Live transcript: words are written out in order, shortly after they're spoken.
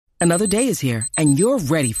Another day is here, and you're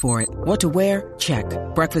ready for it. What to wear? Check.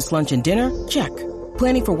 Breakfast, lunch, and dinner? Check.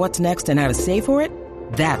 Planning for what's next and how to save for it?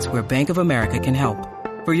 That's where Bank of America can help.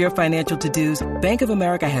 For your financial to-dos, Bank of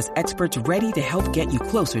America has experts ready to help get you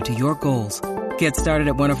closer to your goals. Get started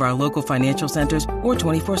at one of our local financial centers or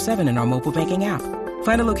 24/7 in our mobile banking app.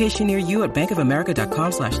 Find a location near you at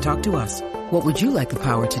bankofamerica.com/talktous. What would you like the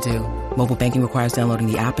power to do? Mobile banking requires downloading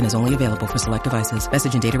the app and is only available for select devices.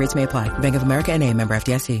 Message and data rates may apply. Bank of America N.A., member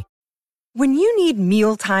FDIC. When you need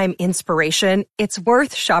mealtime inspiration, it's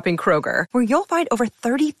worth shopping Kroger, where you'll find over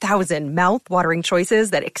 30,000 mouth-watering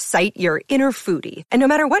choices that excite your inner foodie. And no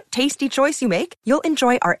matter what tasty choice you make, you'll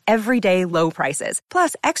enjoy our everyday low prices,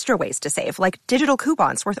 plus extra ways to save, like digital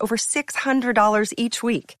coupons worth over $600 each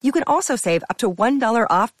week. You can also save up to $1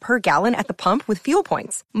 off per gallon at the pump with fuel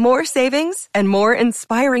points. More savings and more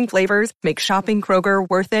inspiring flavors make shopping Kroger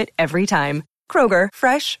worth it every time. Kroger,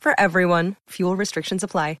 fresh for everyone. Fuel restrictions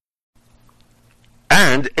apply.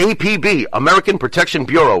 And APB, American Protection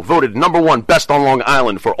Bureau, voted #1 best on Long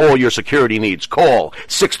Island for all your security needs. Call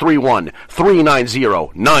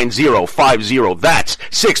 631-390-9050. That's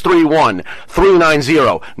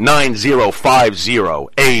 631-390-9050.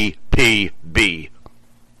 APB.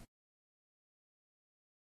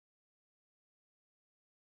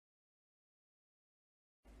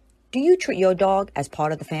 Do you treat your dog as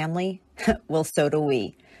part of the family? Well, so do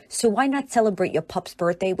we. So why not celebrate your pup's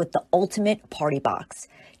birthday with the ultimate party box?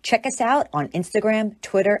 Check us out on Instagram,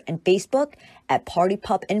 Twitter, and Facebook at Party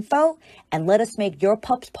Pup Info, and let us make your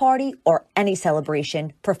pup's party or any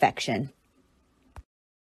celebration perfection.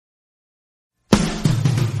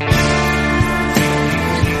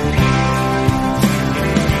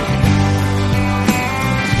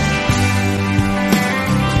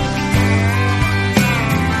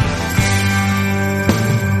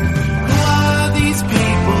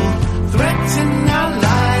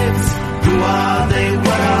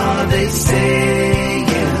 Saying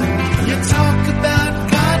you talk about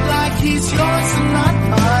God like he's yours and not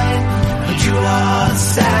mine, but you are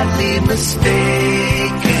sadly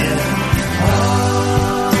mistaken.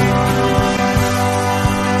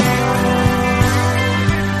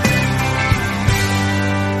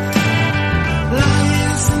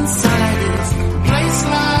 Liars and scientists, place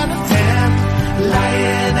line of 10,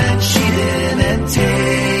 lying and cheating and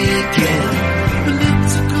taking.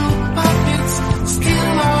 Political puppets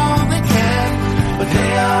steal all they can, but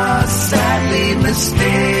they are sadly mistaken.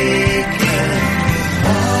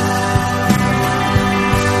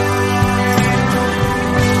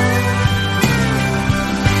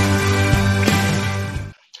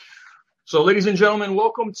 So, ladies and gentlemen,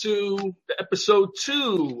 welcome to the episode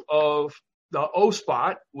 2 of the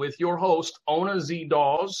O-Spot with your host, Ona Z.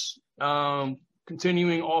 Dawes.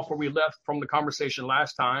 Continuing off where we left from the conversation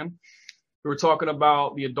last time. We were talking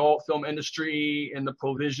about the adult film industry and the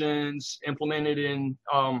provisions implemented in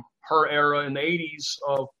her era in the 80s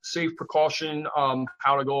of safe precaution,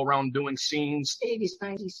 how to go around doing scenes. 80s,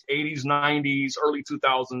 90s. 80s, 90s, early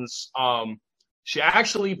 2000s. She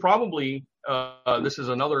actually probably, this is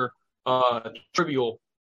another trivial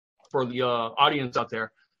for the audience out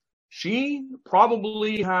there. She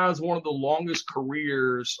probably has one of the longest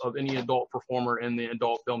careers of any adult performer in the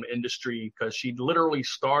adult film industry, because she literally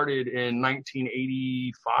started in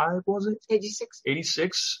 1985, was it? 86.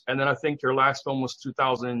 86. And then I think your last film was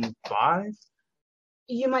 2005.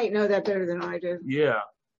 You might know that better than I do. Yeah.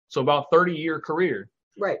 So about 30-year career.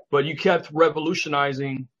 Right. But you kept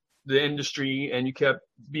revolutionizing the industry and you kept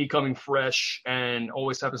becoming fresh and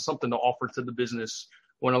always having something to offer to the business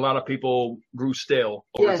when a lot of people grew stale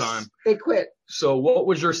over time. They quit. So what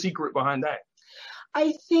was your secret behind that?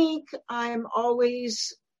 I think I'm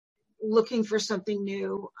always looking for something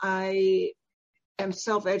new. I am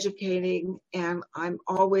self-educating and I'm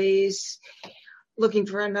always looking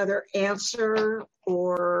for another answer,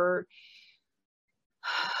 or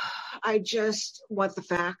I just want the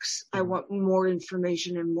facts. I want more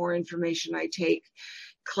information and more information. I take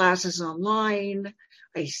classes online.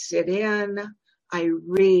 I sit in. I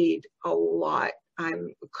read a lot.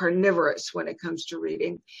 I'm carnivorous when it comes to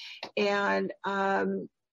reading. And, I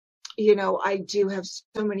do have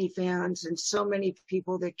so many fans and so many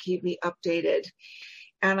people that keep me updated.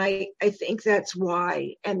 And I think that's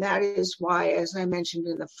why. And that is why, as I mentioned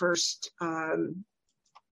in the first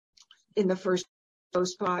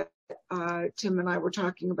spot, Tim and I were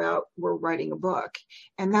talking about, we're writing a book.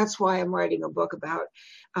 And that's why I'm writing a book about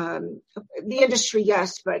the industry,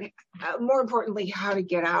 yes, but more importantly, how to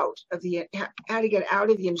get out of the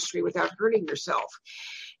industry without hurting yourself.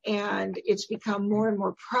 And it's become more and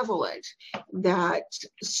more prevalent that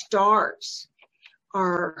stars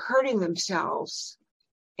are hurting themselves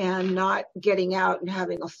and not getting out and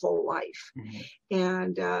having a full life. Mm-hmm.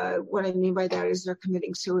 And what I mean by that is they're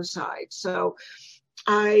committing suicide. So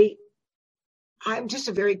I'm just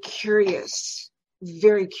a very curious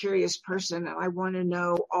person, and I want to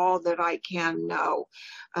know all that I can know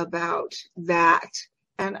about that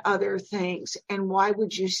and other things. And why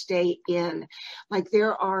would you stay in? Like,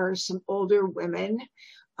 there are some older women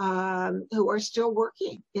who are still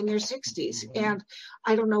working in their 60s, and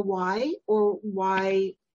I don't know why, or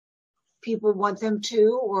why people want them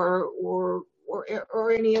to, or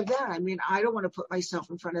any of that. I mean, I don't want to put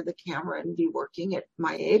myself in front of the camera and be working at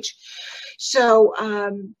my age. So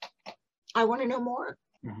I want to know more.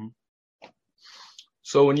 Mm-hmm.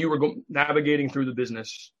 So when you were navigating through the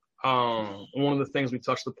business, one of the things we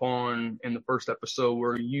touched upon in the first episode,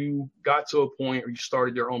 where you got to a point where you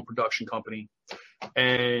started your own production company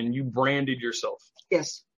and you branded yourself.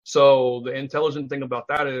 Yes. So the intelligent thing about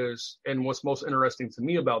that is, and what's most interesting to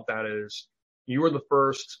me about that is, you were the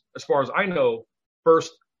first, as far as I know,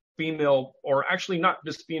 first female, or actually not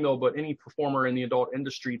just female, but any performer in the adult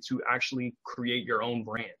industry to actually create your own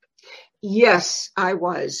brand. Yes, I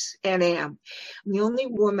was and am. I'm the only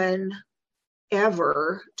woman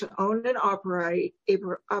ever to own and operate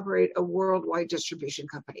a worldwide distribution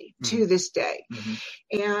company to this day,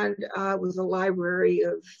 and with a library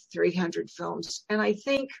of 300 films. And I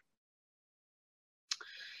think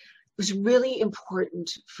it was really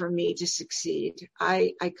important for me to succeed.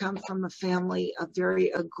 I come from a family of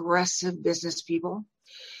very aggressive business people,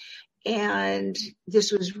 and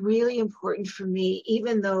this was really important for me,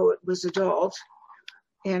 even though it was adult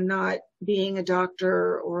and not being a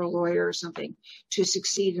doctor or a lawyer or something, to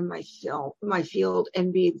succeed in my field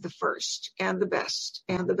and be the first and the best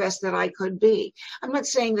that I could be. I'm not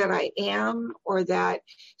saying that I am, or that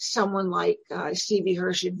someone like Stevie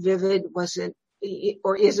Hirsch at Vivid wasn't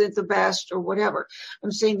or isn't the best or whatever.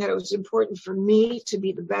 I'm saying that it was important for me to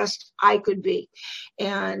be the best I could be.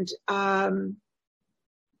 And,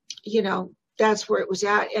 that's where it was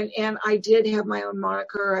at. And I did have my own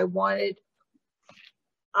moniker. I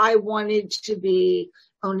wanted to be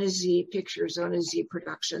Ona Z Pictures, Ona Z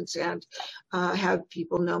Productions, and have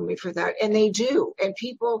people know me for that. And they do. And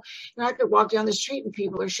people, I could walk down the street and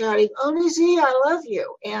people are shouting, Ona Z, I love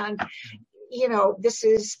you. And, this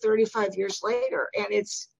is 35 years later, and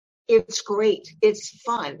it's great. It's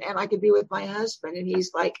fun. And I could be with my husband and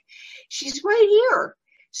he's like, she's right here.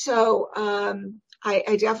 So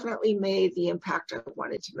I definitely made the impact I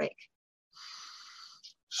wanted to make.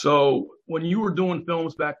 So when you were doing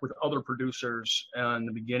films back with other producers in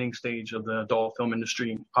the beginning stage of the adult film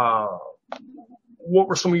industry, what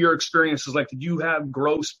were some of your experiences like? Did you have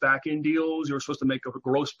gross back-end deals? You were supposed to make a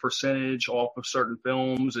gross percentage off of certain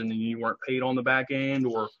films and then you weren't paid on the back end,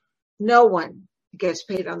 or? No one gets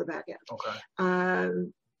paid on the back end. Okay.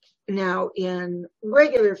 Now, in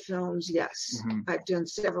regular films, yes, I've done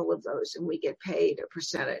several of those, and we get paid a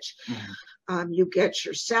percentage. You get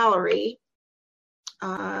your salary.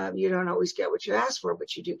 You don't always get what you ask for,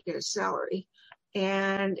 but you do get a salary.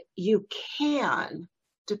 And you can,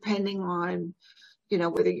 depending on,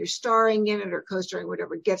 whether you're starring in it or co-starring,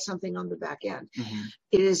 whatever, get something on the back end.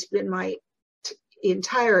 It has been my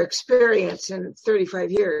entire experience in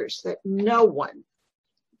 35 years that no one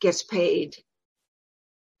gets paid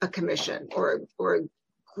a commission or a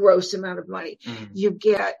gross amount of money. You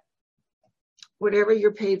get whatever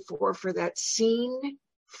you're paid for that scene,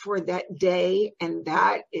 for that day, and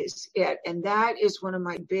that is it. And that is one of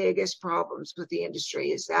my biggest problems with the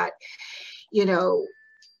industry, is that,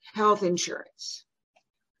 health insurance,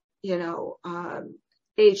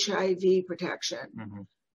 HIV protection,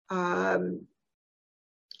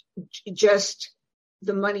 just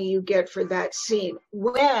the money you get for that scene,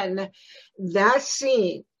 when that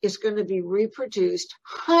scene is going to be reproduced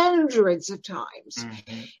hundreds of times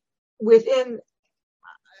within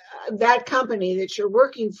that company that you're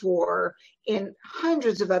working for in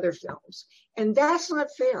hundreds of other films. And that's not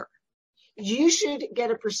fair. You should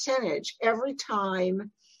get a percentage every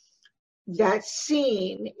time that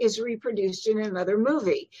scene is reproduced in another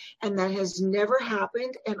movie. And that has never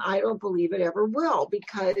happened, and I don't believe it ever will,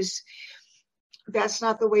 because that's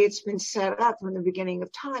not the way it's been set up from the beginning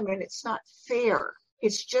of time, and it's not fair.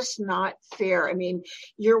 It's just not fair. I mean,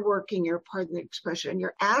 you're working your, pardon the expression,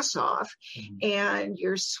 your ass off, and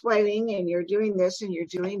you're sweating and you're doing this and you're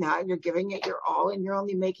doing that and you're giving it your all, and you're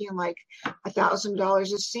only making like $1,000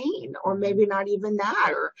 a scene, or maybe not even that,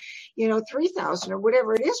 or, $3,000 or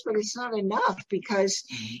whatever it is, but it's not enough, because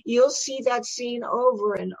you'll see that scene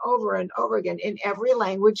over and over and over again in every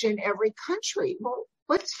language, in every country. Well,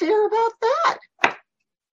 what's fair about that?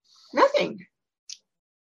 Nothing.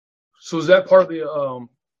 So is that part of the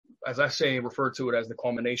as I say, refer to it as the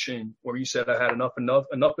culmination where you said I had enough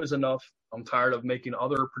is enough. I'm tired of making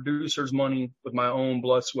other producers money with my own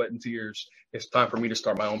blood, sweat, and tears. It's time for me to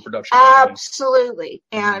start my own production company. Absolutely.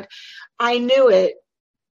 And I knew it.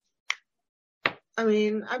 I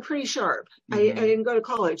mean, I'm pretty sharp. I didn't go to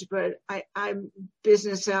college, but I'm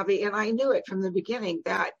business savvy. And I knew it from the beginning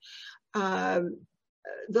that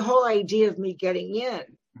the whole idea of me getting in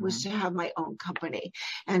was to have my own company.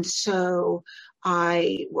 And so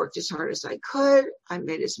I worked as hard as I could. I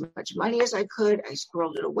made as much money as I could. I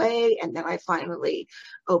squirreled it away. And then I finally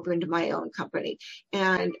opened my own company.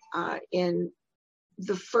 And in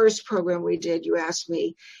the first program we did, you asked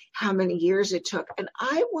me how many years it took. And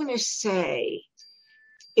I want to say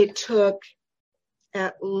it took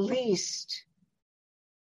at least,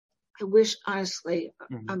 I wish, honestly,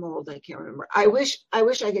 I'm old, I can't remember. I wish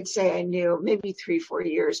I could say I knew, maybe 3-4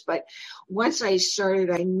 years, but once I started,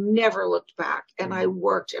 I never looked back, and I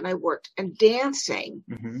worked and dancing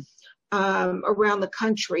around the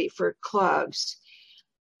country for clubs.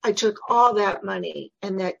 I took all that money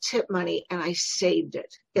and that tip money and I saved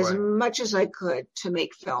it as much as I could to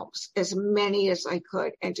make films, as many as I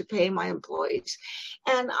could, and to pay my employees.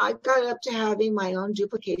 And I got up to having my own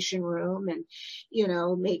duplication room and, you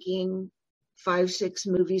know, making 5-6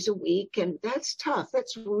 movies a week. And that's tough.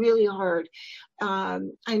 That's really hard. I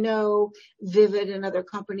know Vivid and other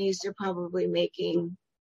companies, they're probably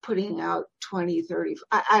putting out 20, 30,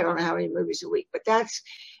 I don't know how many movies a week, but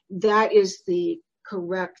that is the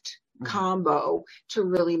correct combo to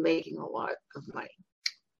really making a lot of money.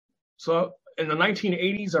 So in the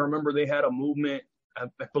 1980s, I remember they had a movement. I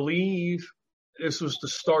believe this was to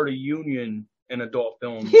start a union in adult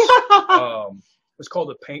films. It's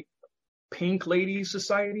called the Pink Ladies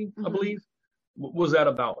Society, I believe. What was that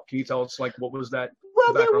about? Can you tell us, like, what was that?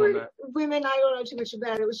 Well, there were women, I don't know too much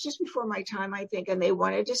about it. It was just before my time, I think, and they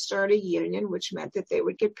wanted to start a union, which meant that they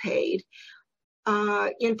would get paid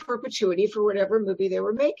in perpetuity for whatever movie they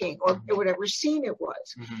were making or whatever scene it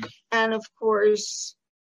was. And of course,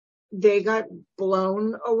 they got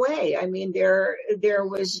blown away. I mean, there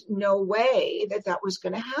was no way that was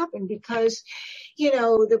going to happen because, you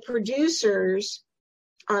know, the producers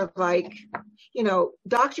are like, you know,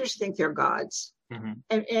 doctors think they're gods,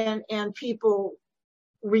 and people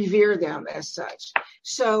revere them as such.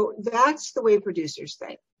 So that's the way producers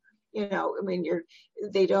think. You know, I mean,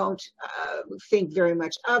 they don't think very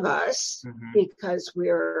much of us because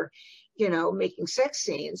we're, you know, making sex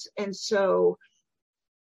scenes. And so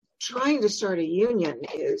trying to start a union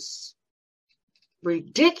is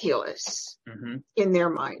ridiculous in their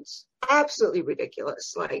minds. Absolutely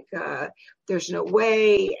ridiculous. Like, there's no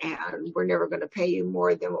way, and we're never going to pay you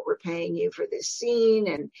more than what we're paying you for this scene.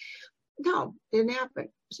 And no, it didn't happen.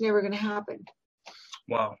 It's never going to happen.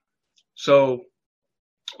 Wow. So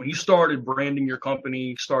when you started branding your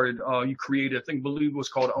company, you created, I believe it was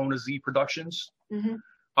called Ona Z Productions.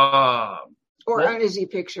 Or Ona Z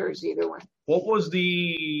Pictures, either one. What was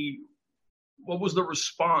the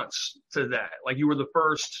response to that? Like, you were the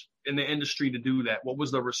first in the industry to do that. What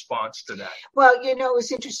was the response to that? Well, you know, it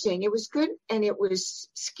was interesting. It was good and it was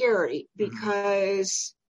scary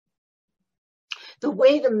because the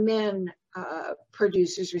way the men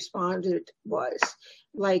producers responded was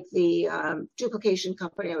like the duplication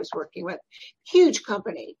company I was working with, huge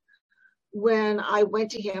company. When I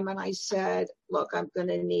went to him and I said, look, I'm going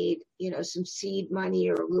to need, you know, some seed money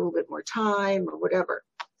or a little bit more time or whatever.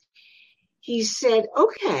 He said,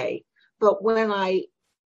 okay. But when I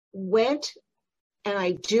went and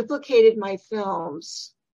I duplicated my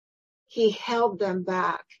films, he held them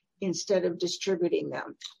back instead of distributing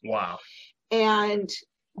them. Wow. And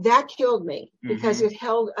that killed me because it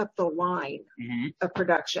held up the line of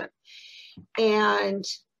production. And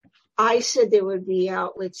I said they would be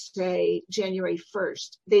out, let's say, January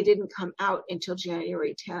 1st. They didn't come out until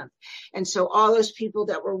January 10th. And so all those people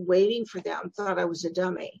that were waiting for them thought I was a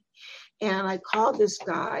dummy. And I called this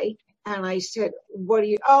guy and I said,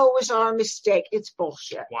 it was our mistake. It's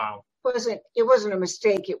bullshit. Wow. It wasn't a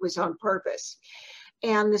mistake. It was on purpose.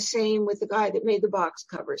 And the same with the guy that made the box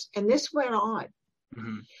covers. And this went on.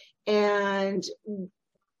 And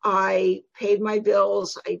I paid my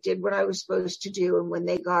bills. I did what I was supposed to do. And when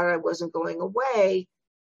they got I wasn't going away,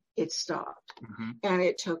 it stopped. And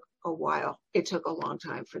it took a while. It took a long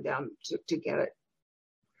time for them to get it.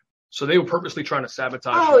 So they were purposely trying to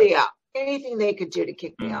sabotage. Oh, yeah. Anything they could do to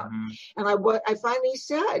kick me out. And I finally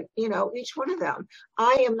said, you know, each one of them,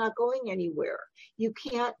 I am not going anywhere. You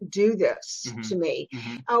can't do this to me.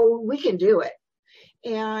 Oh, we can do it.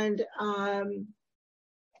 And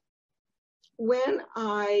when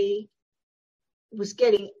I was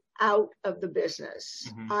getting out of the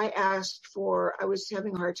business. I was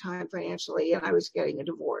having a hard time financially, and I was getting a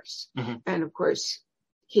divorce. And of course,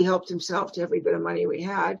 he helped himself to every bit of money we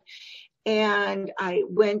had. And I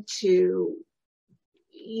went to,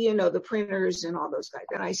 the printers and all those guys.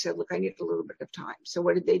 And I said, look, I need a little bit of time. So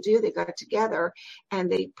what did they do? They got together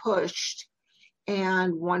and they pushed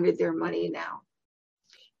and wanted their money now.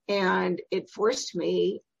 And it forced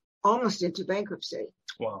me almost into bankruptcy.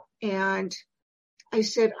 Wow. And I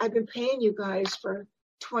said, I've been paying you guys for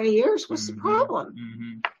 20 years. What's the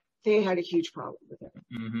problem? They had a huge problem with it.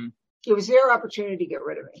 It was their opportunity to get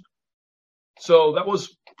rid of me. So that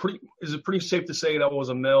was is it pretty safe to say that was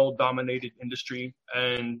a male-dominated industry,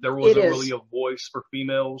 and there wasn't really a voice for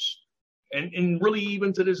females? And really,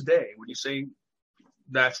 even to this day, would you say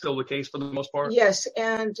that's still the case for the most part? Yes,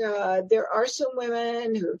 and there are some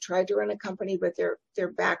women who tried to run a company, but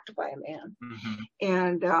they're backed by a man.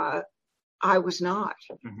 And I was not.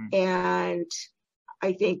 And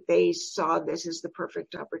I think they saw this as the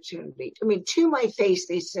perfect opportunity. I mean, to my face,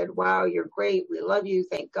 they said, wow, you're great. We love you.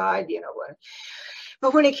 Thank God.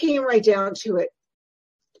 But when it came right down to it,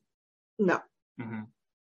 no.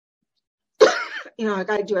 I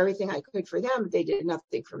got to do everything I could for them. They did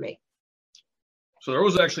nothing for me. So there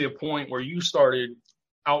was actually a point where you started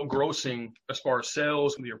outgrossing as far as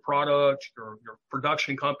sales with your product, your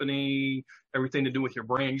production company, everything to do with your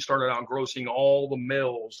brand. You started outgrossing all the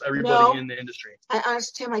males, everybody in the industry.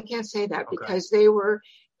 Tim, I can't say that because they were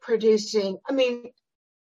producing,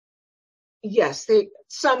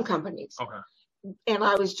 some companies. And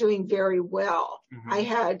I was doing very well. I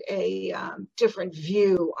had a different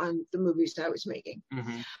view on the movies that I was making.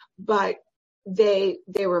 But they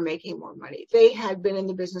were making more money. They had been in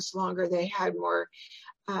the business longer. They had more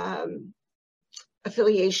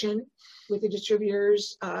affiliation with the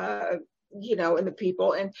distributors, and the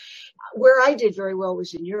people. And where I did very well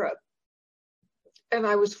was in Europe. And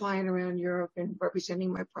I was flying around Europe and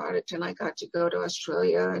representing my product. And I got to go to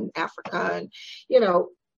Australia and Africa. And,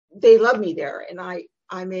 they loved me there. And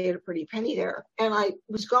I made a pretty penny there. And I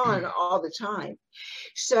was gone all the time.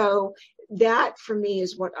 So that for me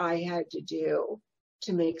is what I had to do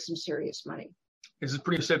to make some serious money. Is it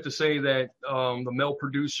pretty safe to say that the male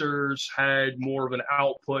producers had more of an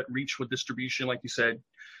output reach with distribution, like you said?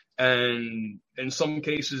 And in some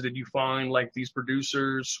cases, did you find like these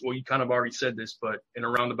producers, well, you kind of already said this, but in a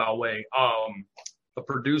roundabout way, the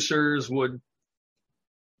producers would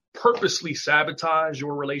purposely sabotage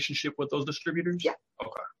your relationship with those distributors? Yeah.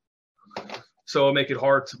 Okay. So it'll make it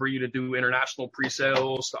hard for you to do international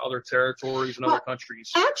pre-sales to other territories and other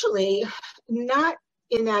countries? Actually, not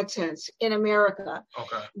in that sense. In America,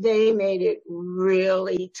 they made it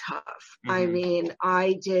really tough.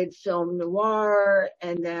 I did film noir,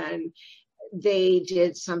 and then they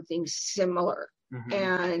did something similar,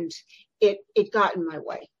 and it got in my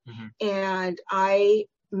way. And I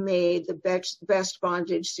made the best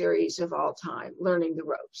bondage series of all time, Learning the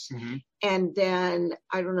Ropes. And then,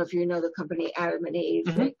 I don't know if you know the company Adam and Eve.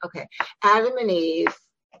 Adam and Eve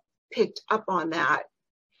picked up on that.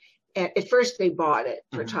 At first they bought it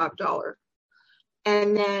for top dollar.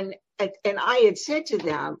 And then, and I had said to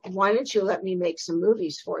them, why don't you let me make some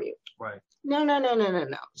movies for you? Right. No.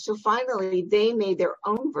 So finally they made their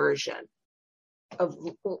own version of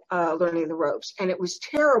Learning the Ropes, and it was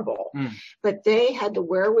terrible, but they had the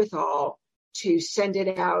wherewithal to send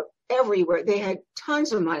it out everywhere. They had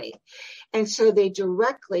tons of money, and so they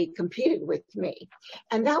directly competed with me,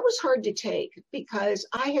 and that was hard to take because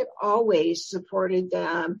I had always supported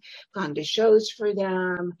them, gone to shows for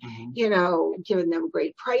them, given them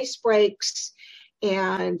great price breaks,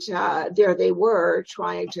 and there they were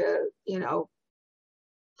trying to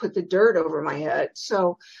put the dirt over my head.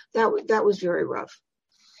 So that was very rough.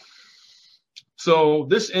 So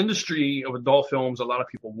this industry of adult films, a lot of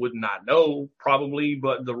people would not know probably,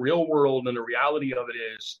 but the real world and the reality of it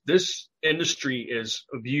is this industry is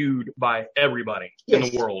viewed by everybody in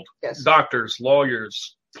the world. Yes. Doctors,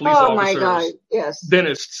 lawyers, police officers, my God. Yes.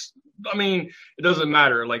 Dentists. It doesn't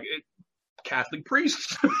matter. Catholic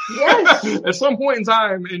priests. Yes. At some point in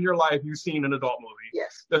time in your life, you've seen an adult movie.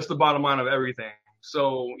 Yes. That's the bottom line of everything.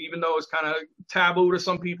 So even though it's kind of taboo to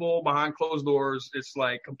some people behind closed doors, it's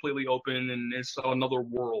completely open, and it's another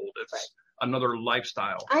world. It's another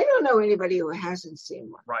lifestyle. I don't know anybody who hasn't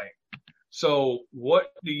seen one. Right. So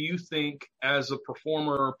what do you think as a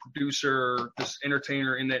performer, producer, this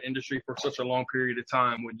entertainer in that industry for such a long period of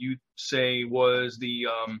time, would you say was the,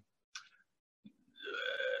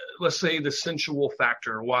 let's say the sensual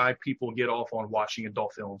factor, why people get off on watching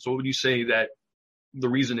adult films? What would you say that the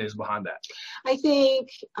reason is behind that? I think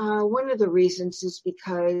one of the reasons is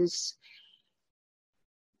because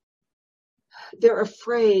they're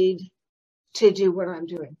afraid to do what I'm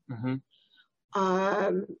doing. Mm-hmm.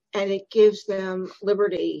 And it gives them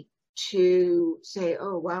liberty to say,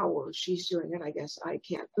 oh, wow, well, she's doing it, I guess I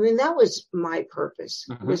can't. I mean, that was my purpose,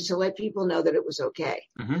 was to let people know that it was okay.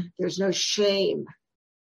 There's no shame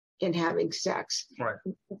in having sex. Right.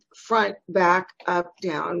 Front, back, up,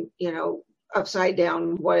 down, upside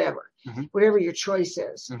down, whatever your choice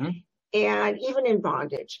is. And even in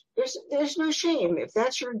bondage, there's no shame if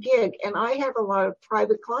that's your gig. And I have a lot of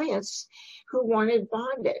private clients who wanted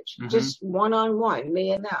bondage, just one-on-one,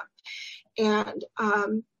 me and them. And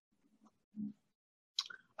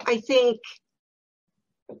I think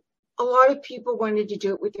a lot of people wanted to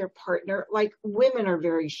do it with their partner. Like, women are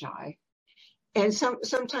very shy. And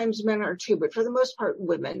sometimes men are too, but for the most part,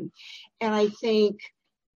 women. And I think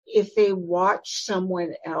if they watch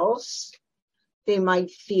someone else, they might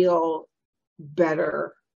feel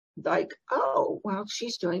better, like, oh, well,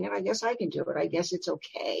 she's doing it, I guess I can do it. I guess it's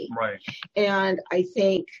okay. Right. And I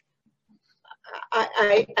think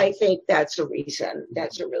I think that's a reason.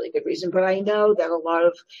 That's a really good reason. But I know that a lot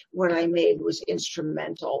of what I made was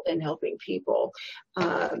instrumental in helping people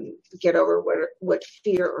get over what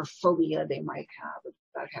fear or phobia they might have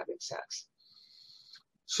about having sex.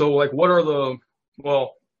 So, like, what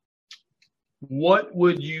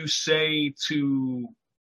would you say to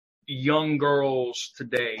young girls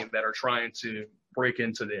today that are trying to break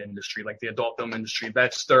into the industry, like the adult film industry?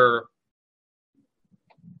 That's their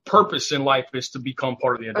purpose in life, is to become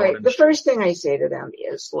part of the adult industry. The first thing I say to them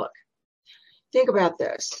is, look, think about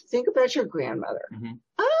this. Think about your grandmother.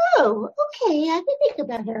 Oh, okay, I can think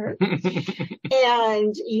about her.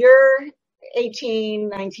 And you're 18,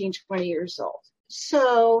 19, 20 years old.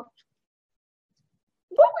 So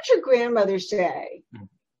what would your grandmother say,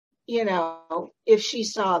 if she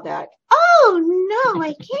saw that? Oh, no,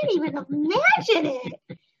 I can't even imagine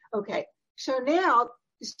it. Okay, so now,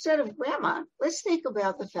 instead of grandma, let's think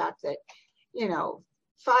about the fact that,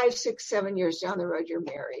 5, 6, 7 years down the road, you're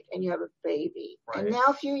married and you have a baby. Right. And now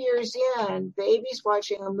a few years in, baby's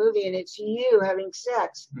watching a movie and it's you having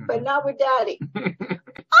sex, but not with daddy.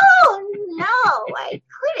 Oh, no, I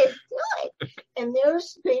couldn't do it. And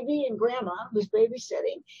there's baby and grandma who's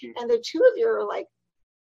babysitting. And the two of you are like,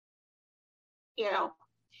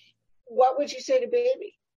 what would you say to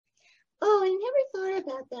baby? Oh, I never thought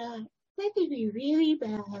about that. That could be really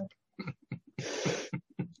bad.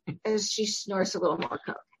 As she snorts a little more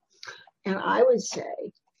coke. And I would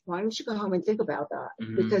say, why don't you go home and think about that?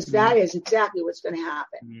 Because that is exactly what's going to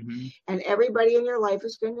happen. And everybody in your life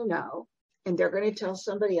is going to know, and they're going to tell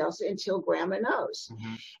somebody else until grandma knows.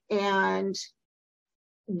 And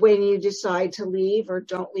when you decide to leave or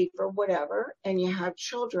don't leave or whatever, and you have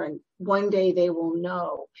children, one day they will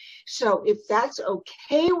know. So if that's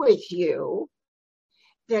okay with you,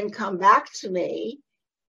 then come back to me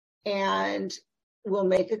and we'll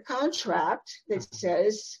make a contract that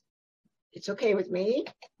says it's okay with me.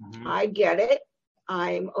 I get it.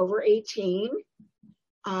 I'm over 18.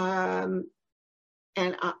 And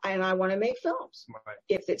I want to make films. Right.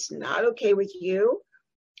 If it's not okay with you,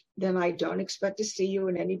 then I don't expect to see you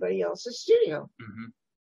in anybody else's studio.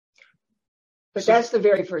 But that's the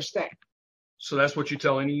very first thing. So that's what you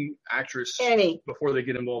tell any actress before they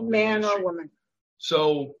get involved, man or woman.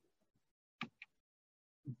 So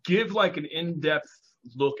give like an in-depth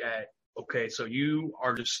look at, okay, so you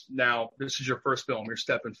are just now, this is your first film. You're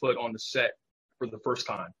stepping foot on the set for the first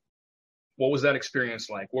time. What was that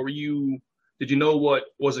experience like? Did you know what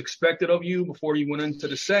was expected of you before you went into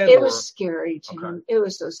the set? It was scary, Tim. Okay. It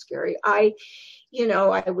was so scary. I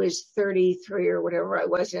was 33 or whatever I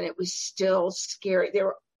was, and it was still scary. There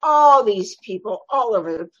were all these people all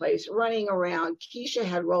over the place running around. Keisha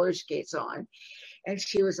had roller skates on, and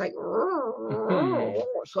she was like,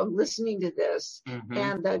 so I'm listening to this,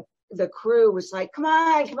 and the crew was like, come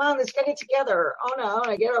on, let's get it together. Oh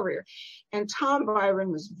no, get over here. And Tom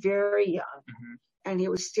Byron was very young. And he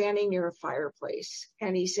was standing near a fireplace,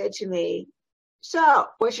 and he said to me, so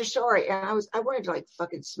what's your story? And I wanted to like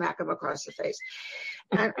fucking smack him across the face.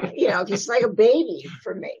 And, he's like a baby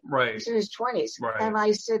for me. Right. He's in his 20s. Right. And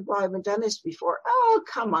I said, well, I haven't done this before. Oh,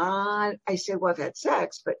 come on. I said, well, I've had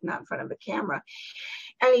sex, but not in front of a camera.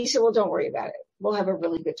 And he said, well, don't worry about it. We'll have a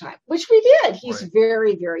really good time, which we did. He's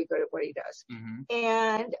very, very good at what he does.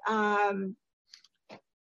 And,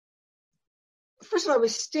 first of all, I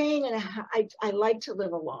was staying in I like to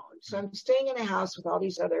live alone. So I'm staying in a house with all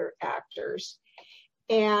these other actors.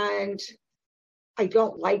 And I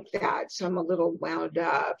don't like that. So I'm a little wound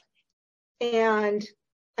up. And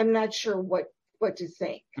I'm not sure what what to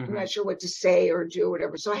think. Mm-hmm. I'm not sure what to say or do or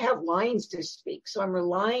whatever. So I have lines to speak. So I'm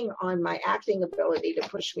relying on my acting ability to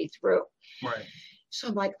push me through. Right. So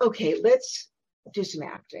I'm like, okay, let's do some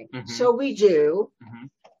acting. Mm-hmm. So we do. Mm-hmm.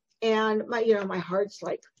 And my heart's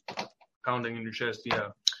like pounding in your chest. Yeah.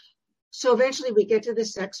 So eventually we get to the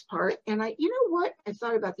sex part. And you know what? I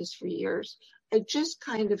thought about this for years. I just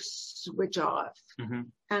kind of switch off. Mm-hmm.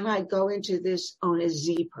 And I go into this Ona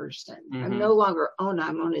Z person. Mm-hmm. I'm no longer Ona,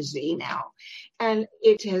 I'm Ona Z now. And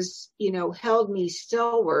it has, held me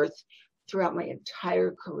stalwart throughout my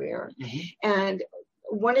entire career. Mm-hmm. And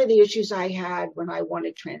one of the issues I had when I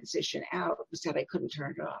wanted to transition out was that I couldn't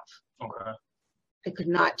turn it off. Okay. I could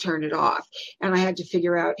not turn it off. And I had to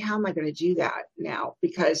figure out, how am I going to do that now?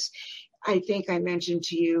 Because I think I mentioned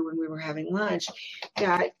to you when we were having lunch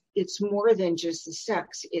that it's more than just the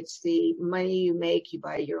sex. It's the money you make. You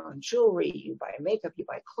buy your own jewelry, you buy makeup, you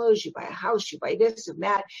buy clothes, you buy a house, you buy this and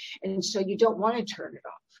that. And so you don't want to turn it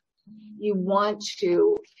off. You want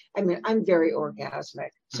to, I'm very orgasmic.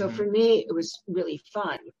 So Mm-hmm. for me, it was really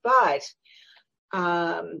fun. But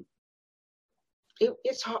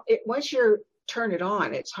it's hard. Once you turn it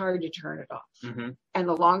on, it's hard to turn it off. Mm-hmm. And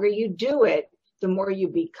the longer you do it, the more you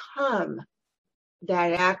become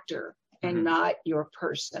that actor and Mm-hmm. not your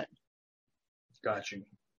person. Got you.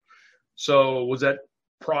 So was that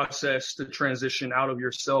process to transition out of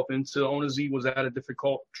yourself into Ona Z, was that a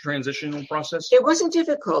difficult transitional process? It wasn't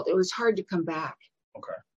difficult. It was hard to come back.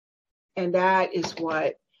 Okay. And that is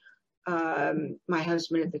what my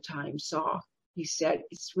husband at the time saw. He said,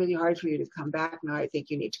 it's really hard for you to come back now. I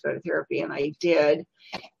think you need to go to therapy. And I did.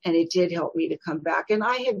 And it did help me to come back. And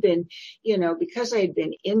I had been, because I had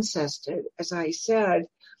been incested, as I said,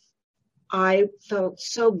 I felt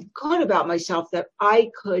so good about myself that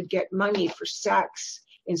I could get money for sex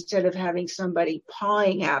instead of having somebody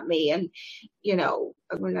pawing at me and,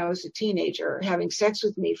 when I was a teenager, having sex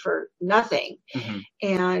with me for nothing. Mm-hmm.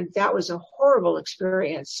 And that was a horrible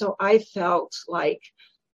experience. So I felt like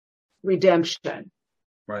redemption.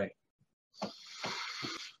 Right.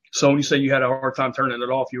 So when you say you had a hard time turning it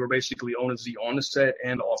off, you were basically Ona Z on the set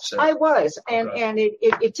and off set. I was. And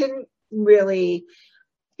it didn't really,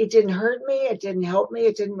 it didn't hurt me. It didn't help me.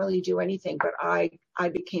 It didn't really do anything, but I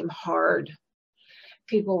became hard.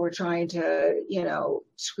 People were trying to,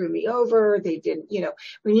 screw me over. They didn't,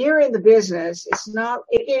 when you're in the business,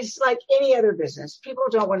 it is like any other business. People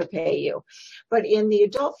don't want to pay you, but in the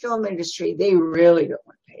adult film industry, they really don't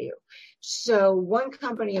want to pay you. So one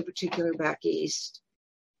company in particular back east,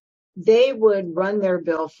 they would run their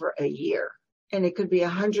bill for a year and it could be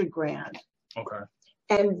 $100,000. Okay.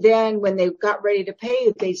 And then when they got ready to pay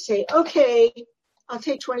you, they'd say, okay, I'll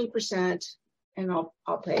take 20% and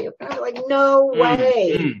I'll pay you. And I'm like, no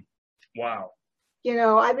way. Mm-hmm. Wow.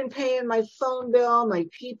 I've been paying my phone bill, my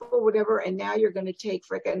people, whatever, and now you're going to take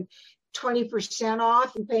frickin' 20%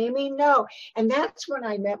 off and pay me? No. And that's when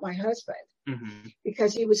I met my husband, mm-hmm.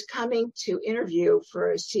 because he was coming to interview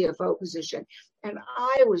for a CFO position. And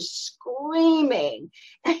I was screaming.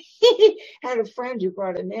 And he had a friend who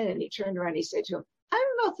brought him in, and he turned around and he said to him, I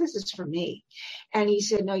don't know if this is for me. And he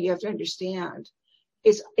said, no, you have to understand,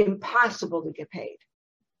 it's impossible to get paid.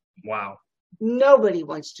 Wow. Nobody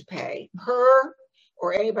wants to pay her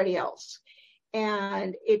or anybody else.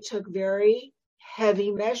 And it took very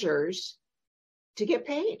heavy measures to get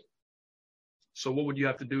paid. So what would you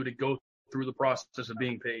have to do to go through the process of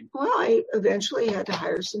being paid? Well, I eventually had to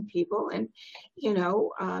hire some people. And,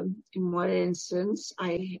 in one instance,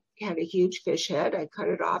 I had a huge fish head. I cut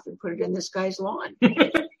it off and put it in this guy's lawn.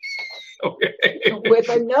 Okay. With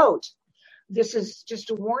a note. This is just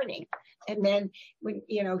a warning. And then when,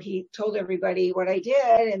 he told everybody what I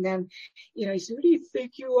did, and then, he said, who do you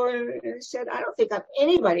think you are? And I said, I don't think I'm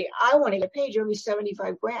anybody. I want to get paid. You owe me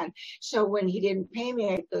 $75,000. So when he didn't pay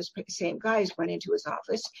me, those same guys went into his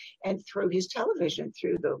office and threw his television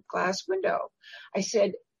through the glass window. I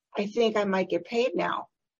said, I think I might get paid now.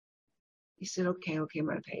 He said, okay, I'm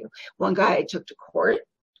going to pay you. One guy I took to court.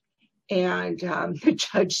 And the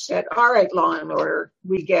judge said, all right, Law and Order,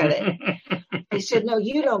 we get it. He said, no,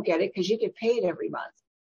 you don't get it because you get paid every month,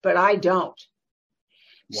 but I don't.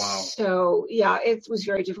 Wow. So, yeah, it was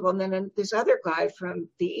very difficult. And then this other guy from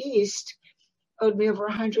the East owed me over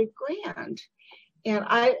 $100,000. And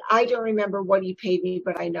I don't remember what he paid me,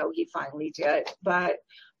 but I know he finally did. But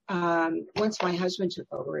once my husband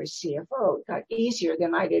took over as CFO, it got easier.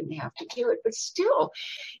 Then I didn't have to do it. But still,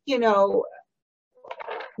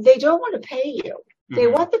 they don't want to pay you. They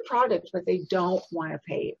Mm-hmm. want the product, but they don't want to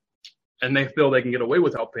pay you. And they feel they can get away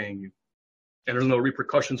without paying you. And there's no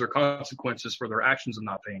repercussions or consequences for their actions of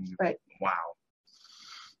not paying you. Right. Wow.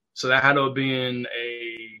 So that had to have been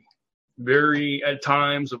a very, at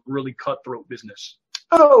times, a really cutthroat business.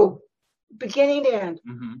 Oh, beginning to end.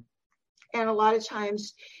 Mm-hmm. And a lot of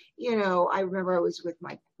times, you know, I remember I was with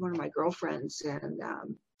one of my girlfriends, and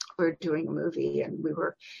we were doing a movie, and we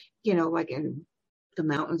were, you know, like in the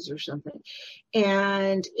mountains or something.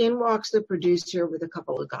 And in walks the producer with a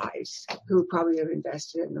couple of guys who probably have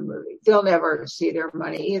invested in the movie. They'll never see their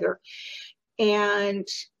money either. And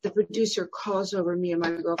the producer calls over me and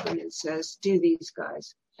my girlfriend and says, "Do these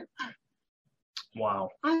guys." Wow.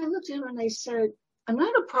 I looked at him and I said, "I'm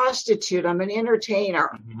not a prostitute. I'm an entertainer."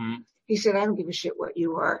 Mm-hmm. He said, "I don't give a shit what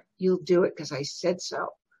you are. You'll do it because I said so."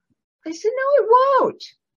 I said, "No, it won't."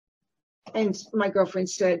 And my girlfriend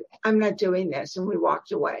said, "I'm not doing this." And we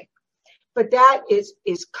walked away. But that is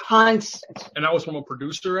constant. And that was from a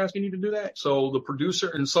producer asking you to do that? So the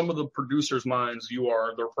producer, in some of the producers' minds, you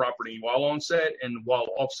are their property while on set and while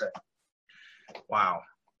off set. Wow.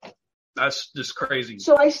 That's just crazy.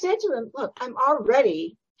 So I said to him, "Look, I'm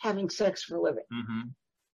already having sex for a living. Mm-hmm.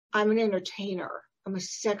 I'm an entertainer. I'm a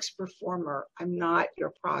sex performer. I'm not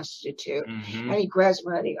your prostitute." Mm-hmm. And he grabs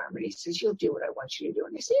my other arm and he says, "You'll do what I want you to do."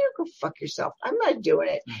 And I said, "Yeah, go fuck yourself. I'm not doing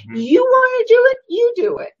it. Mm-hmm. You want to do it? You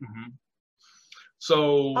do it." Mm-hmm.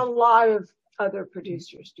 So a lot of other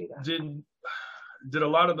producers do that. Did a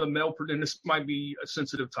lot of the male, and this might be a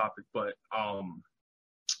sensitive topic, but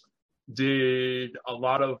did a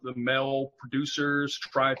lot of the male producers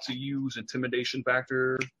try to use intimidation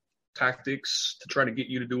factor tactics to try to get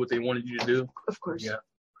you to do what they wanted you to do? Of course. Yeah.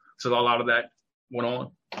 So a lot of that went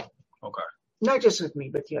on? Okay. Not just with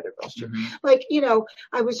me, but the other girls too. Mm-hmm. Like, you know,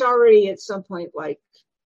 I was already at some point like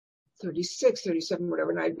 36, 37, whatever,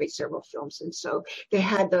 and I'd made several films. And so we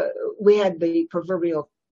had the proverbial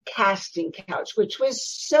casting couch, which was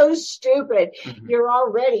so stupid. Mm-hmm. You're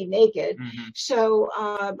already naked. Mm-hmm. So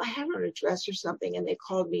I had on a dress or something, and they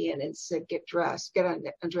called me in and said, "Get dressed, get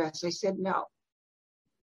undressed." I said, "No."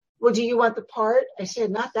 "Well, do you want the part?" I said,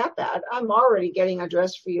 "Not that bad. I'm already getting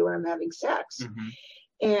undressed for you when I'm having sex."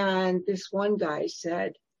 Mm-hmm. And this one guy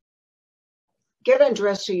said, "Get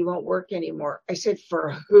undressed so you won't work anymore." I said,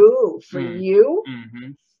 "For who? For you?"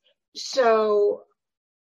 Mm-hmm. So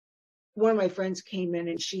one of my friends came in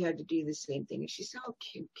and she had to do the same thing. And she said, "Oh,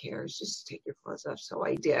 who cares? Just take your clothes off." So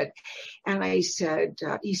I did. And I said,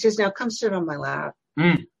 he says, "Now come sit on my lap."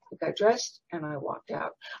 I got dressed and I walked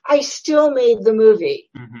out. I still made the movie,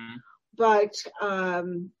 mm-hmm. but a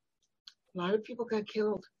lot of people got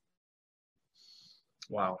killed.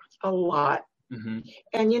 Wow. A lot. Mm-hmm.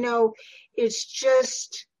 And, you know, it's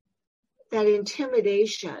just that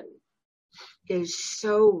intimidation is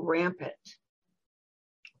so rampant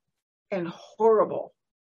and horrible.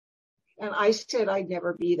 And I said I'd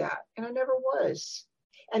never be that. And I never was.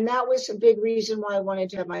 And that was a big reason why I wanted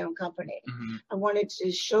to have my own company. Mm-hmm. I wanted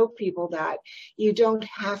to show people that you don't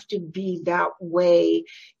have to be that way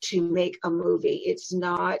to make a movie. It's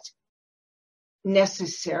not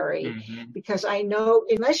necessary, mm-hmm. because I know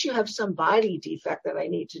unless you have some body defect that I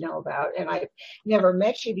need to know about, and I've never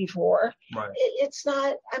met you before, right. It's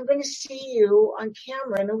not, I'm going to see you on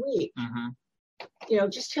camera in a week. Mm-hmm. You know,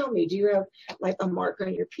 just tell me, do you have like a mark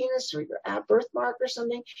on your penis or your birthmark or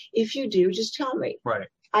something? If you do, just tell me. Right.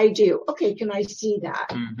 I do. Okay, can I see that?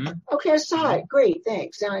 Mm-hmm. Okay, I saw it. Great,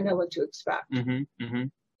 thanks. Now I know what to expect. Mm-hmm. Mm-hmm.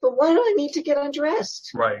 But why do I need to get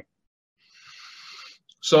undressed? Right.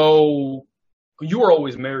 So you were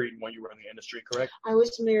always married when you were in the industry, correct? I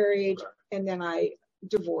was married, okay. And then I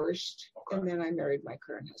divorced, okay. And then I married my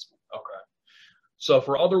current husband. Okay. So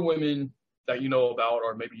for other women that you know about,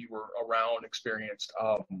 or maybe you were around, experienced,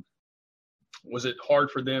 was it hard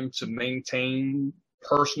for them to maintain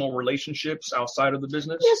personal relationships outside of the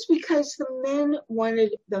business? Yes, because the men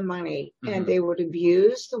wanted the money, mm-hmm. and they would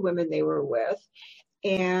abuse the women they were with.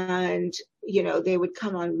 And, you know, they would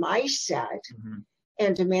come on my set, mm-hmm.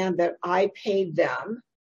 and demand that I paid them.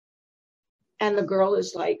 And the girl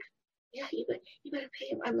is like, "Yeah, you better pay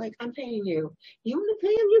him." I'm like, "I'm paying you. You want to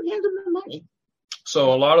pay him? You hand him the money."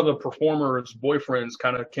 So a lot of the performers' boyfriends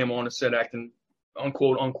kind of came on and said acting,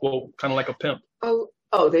 unquote, kind of like a pimp.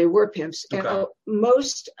 Oh, they were pimps. Okay. And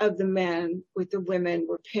most of the men with the women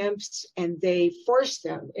were pimps, and they forced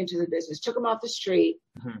them into the business, took them off the street,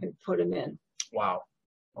 mm-hmm. and put them in. Wow.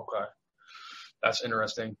 Okay. That's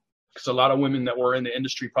interesting. Because a lot of women that were in the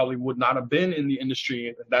industry probably would not have been in the industry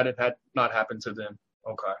if that had not happened to them.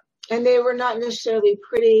 Okay. And they were not necessarily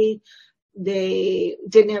pretty. They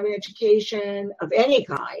didn't have an education of any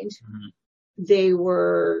kind. Mm-hmm. They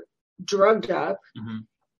were drugged up.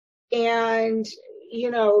 Mm-hmm. And, you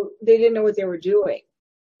know, they didn't know what they were doing.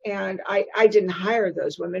 And I didn't hire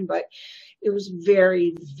those women, but it was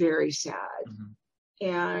very, very sad. Mm-hmm.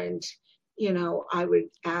 And, I would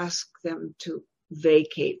ask them to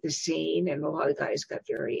vacate the scene, and a lot of guys got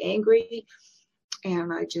very angry.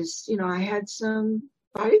 And I just, I had some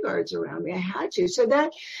bodyguards around me. I had to. So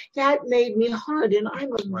that made me hard. And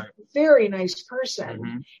I'm a very nice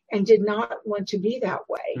person and did not want to be that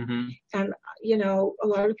way. And, a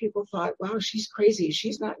lot of people thought, wow, she's crazy.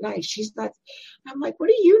 She's not nice. She's not. I'm like, what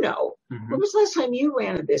do you know? When was the last time you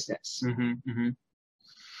ran a business? It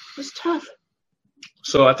was tough.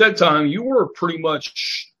 So at that time, you were pretty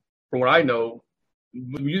much, from what I know,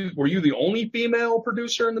 were you the only female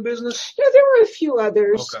producer in the business? Yeah, there were a few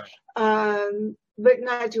others. Okay. But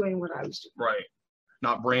not doing what I was doing. Right.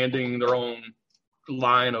 Not branding their own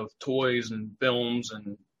line of toys and films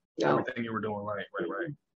and everything you were doing. Right.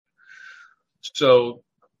 So,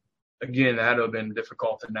 again, that would have been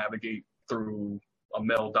difficult to navigate through a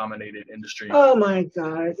male-dominated industry. Oh, my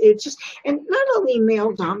God. And not only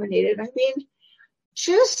male-dominated, I mean,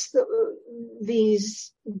 just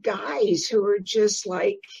these guys who are just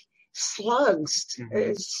like slugs,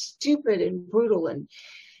 stupid and brutal and,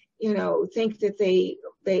 think that they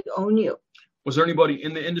own you. Was there anybody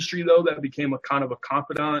in the industry, though, that became a kind of a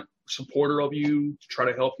confidant, supporter of you to try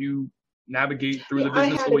to help you navigate through the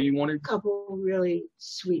business the way you wanted? A couple really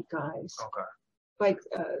sweet guys. Okay. Like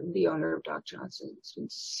the owner of Doc Johnson. It's been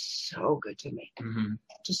so good to me.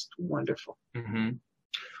 Just wonderful.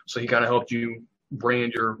 So he kind of helped you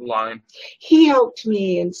brand your line? He helped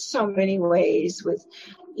me in so many ways with,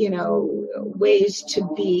 ways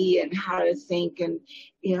to be and how to think and,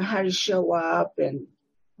 how to show up and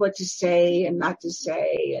what to say and not to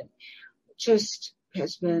say, and just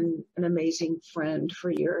has been an amazing friend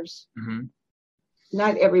for years.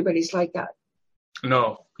 Not everybody's like that.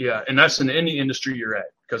 No. Yeah. And that's in any industry you're at,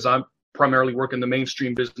 because I'm primarily work in the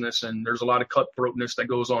mainstream business, and there's a lot of cutthroatness that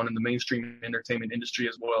goes on in the mainstream entertainment industry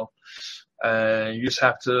as well. You just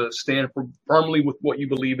have to stand firmly with what you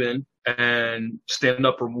believe in and stand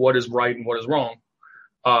up for what is right and what is wrong,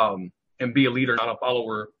 and be a leader, not a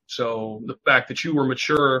follower. So the fact that you were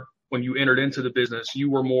mature when you entered into the business, it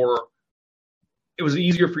was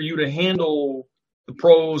easier for you to handle the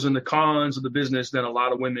pros and the cons of the business than a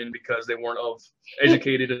lot of women, because they weren't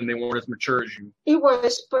educated and they weren't as mature as you. It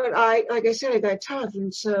was, but like I said, I got tough.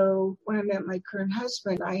 And so when I met my current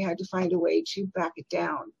husband, I had to find a way to back it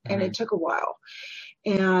down. And it took a while.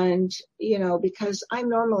 And, because I'm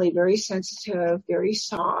normally very sensitive, very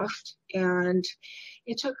soft, and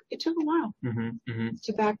it took a while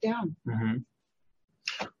to back down.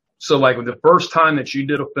 So like the first time that you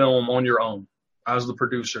did a film on your own as the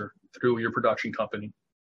producer through your production company,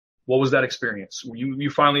 what was that experience? Were you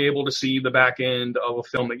finally able to see the back end of a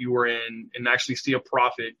film that you were in and actually see a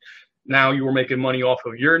profit? Now you were making money off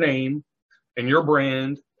of your name and your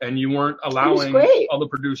brand, and you weren't allowing other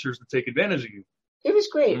producers to take advantage of you. It was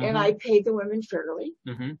great. And I paid the women fairly.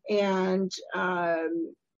 And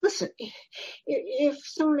listen, if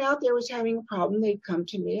someone out there was having a problem, they'd come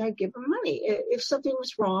to me. I'd give them money. If something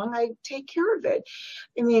was wrong, I'd take care of it.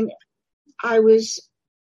 I mean, I'm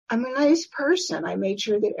a nice person. I made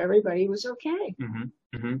sure that everybody was okay.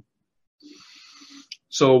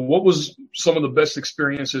 So what was some of the best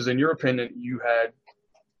experiences, in your opinion, you had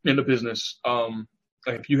in the business?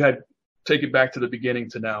 If you had take it back to the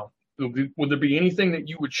beginning to now, would there be anything that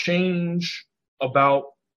you would change about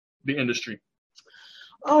the industry?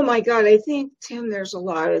 Oh my God. I think, Tim, there's a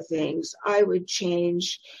lot of things I would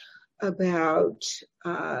change about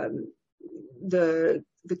the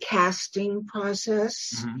casting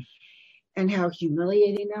process and how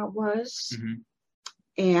humiliating that was.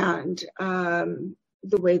 And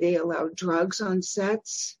the way they allowed drugs on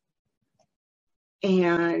sets,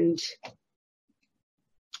 and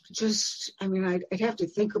just, I'd have to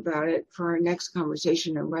think about it for our next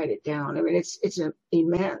conversation and write it down. It's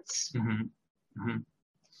immense.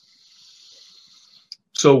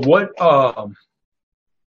 So what,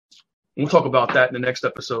 we'll talk about that in the next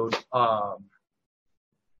episode. I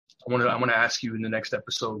want to ask you in the next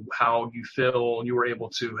episode how you feel you were able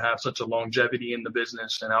to have such a longevity in the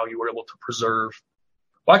business and how you were able to preserve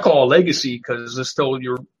what I call a legacy, because it's still,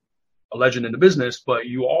 you're a legend in the business, but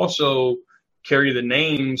you also carry the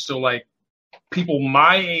name. So like people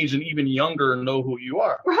my age and even younger know who you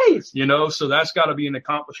are. Right. So that's got to be an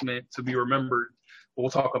accomplishment to be remembered.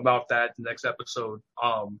 We'll talk about that in the next episode.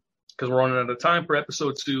 Because we're running out of time for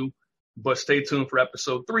episode 2, but stay tuned for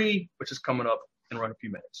episode 3, which is coming up in around a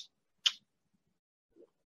few minutes.